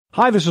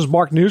Hi, this is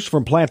Mark News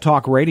from Plant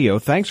Talk Radio.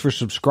 Thanks for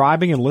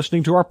subscribing and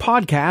listening to our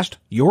podcast,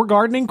 Your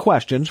Gardening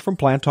Questions from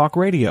Plant Talk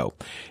Radio.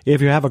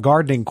 If you have a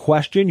gardening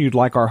question you'd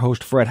like our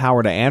host Fred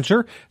Howard to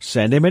answer,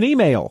 send him an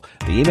email.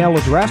 The email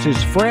address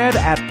is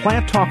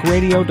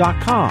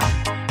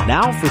fred@planttalkradio.com.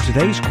 Now for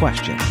today's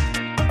question.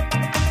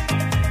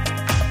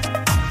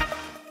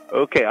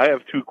 Okay, I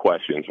have two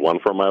questions, one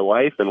from my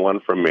wife and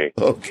one from me.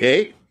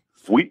 Okay.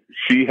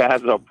 She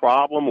has a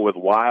problem with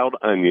wild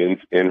onions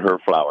in her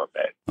flower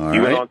bed,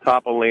 even on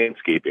top of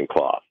landscaping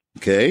cloth.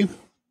 Okay.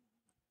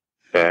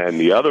 And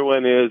the other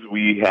one is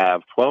we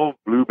have 12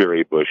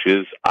 blueberry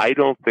bushes. I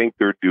don't think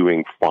they're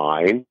doing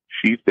fine.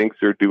 She thinks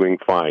they're doing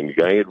fine. You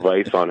got any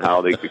advice on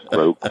how they could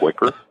grow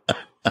quicker?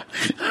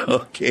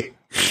 Okay.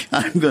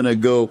 I'm going to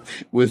go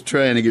with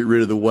trying to get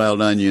rid of the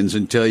wild onions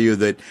and tell you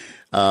that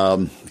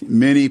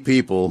many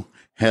people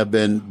have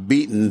been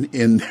beaten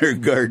in their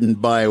garden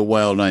by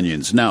wild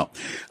onions. Now,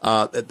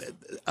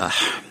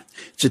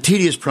 it's a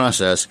tedious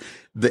process.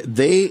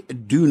 They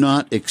do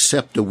not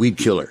accept a weed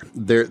killer.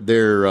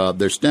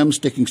 Their stems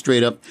sticking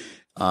straight up,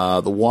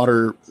 the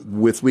water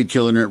with weed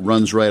killer in it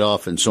runs right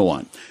off, and so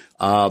on.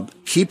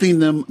 Keeping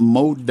them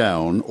mowed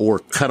down or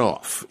cut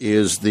off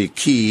is the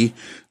key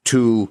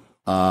to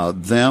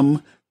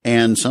them.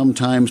 And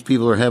sometimes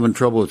people are having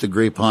trouble with the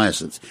grape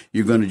hyacinths.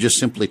 You're going to just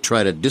simply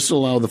try to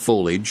disallow the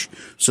foliage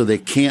so they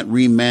can't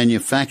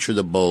remanufacture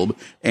the bulb.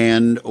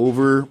 And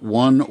over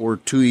 1 or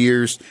 2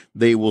 years,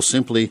 they will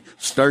simply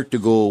start to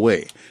go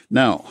away.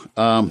 Now,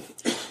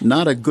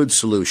 not a good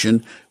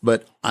solution,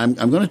 but I'm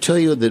going to tell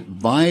you that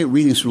by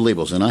reading through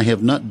labels, and I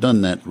have not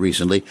done that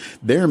recently,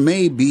 there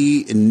may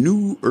be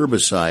new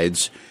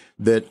herbicides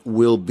that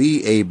will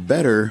be a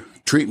better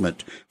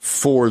treatment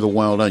for the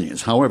wild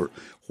onions. However,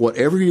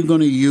 whatever you're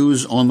going to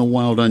use on the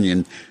wild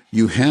onion,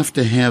 you have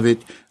to have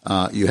it,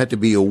 you have to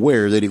be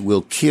aware that it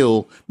will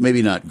kill,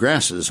 maybe not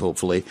grasses,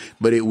 hopefully,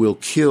 but it will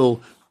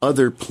kill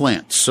other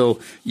plants.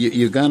 So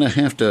you're going to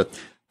have to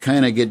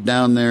kind of get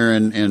down there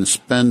and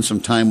spend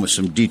some time with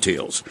some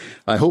details.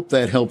 I hope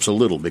that helps a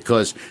little,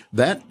 because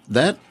that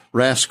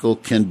rascal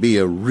can be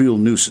a real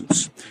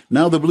nuisance.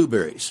 Now the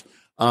blueberries.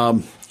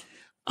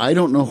 I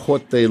don't know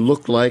what they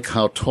look like,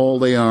 how tall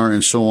they are,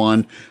 and so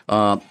on.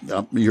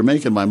 You're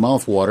making my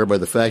mouth water by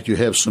the fact you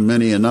have so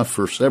many, enough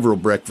for several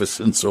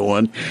breakfasts and so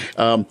on.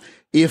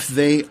 If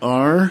they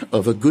are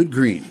of a good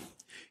green,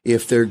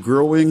 if they're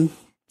growing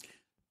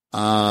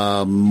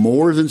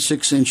more than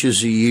 6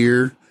 inches a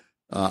year,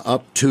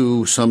 up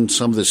to some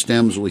of the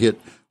stems will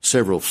hit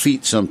several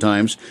feet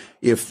sometimes.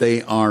 If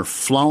they are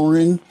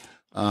flowering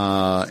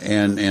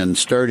and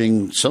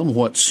starting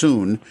somewhat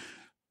soon,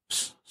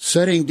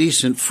 setting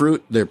decent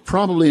fruit, they're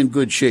probably in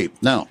good shape.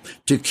 Now,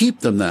 to keep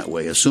them that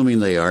way,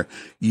 assuming they are,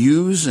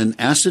 use an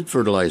acid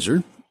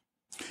fertilizer.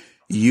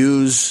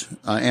 Use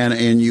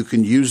and you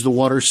can use the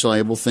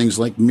water-soluble things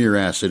like mere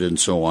acid and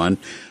so on.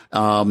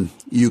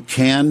 You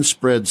can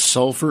spread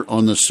sulfur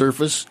on the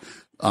surface.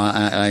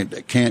 I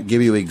can't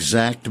give you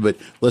exact, but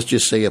let's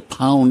just say a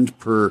pound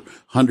per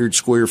 100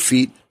 square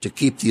feet to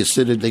keep the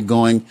acidity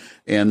going,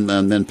 and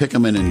then pick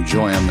them and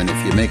enjoy them. And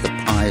if you make a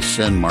pie,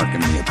 send Mark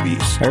and me a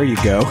piece. There you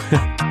go.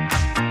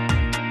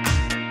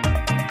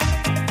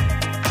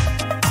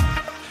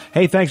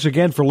 Hey, thanks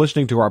again for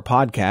listening to our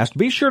podcast.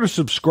 Be sure to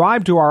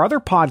subscribe to our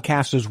other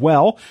podcasts as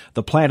well,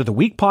 the Plant of the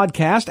Week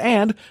podcast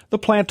and the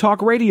Plant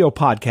Talk Radio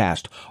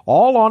podcast,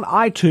 all on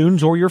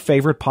iTunes or your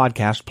favorite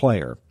podcast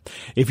player.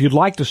 If you'd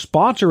like to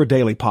sponsor a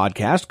daily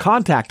podcast,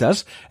 contact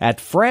us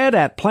at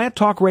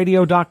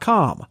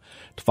fred@planttalkradio.com.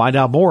 To find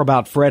out more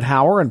about Fred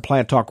Howard and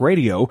Plant Talk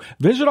Radio,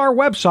 visit our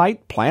website,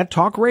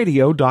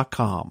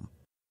 planttalkradio.com.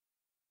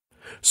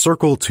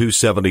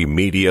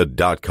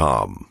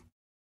 Circle270media.com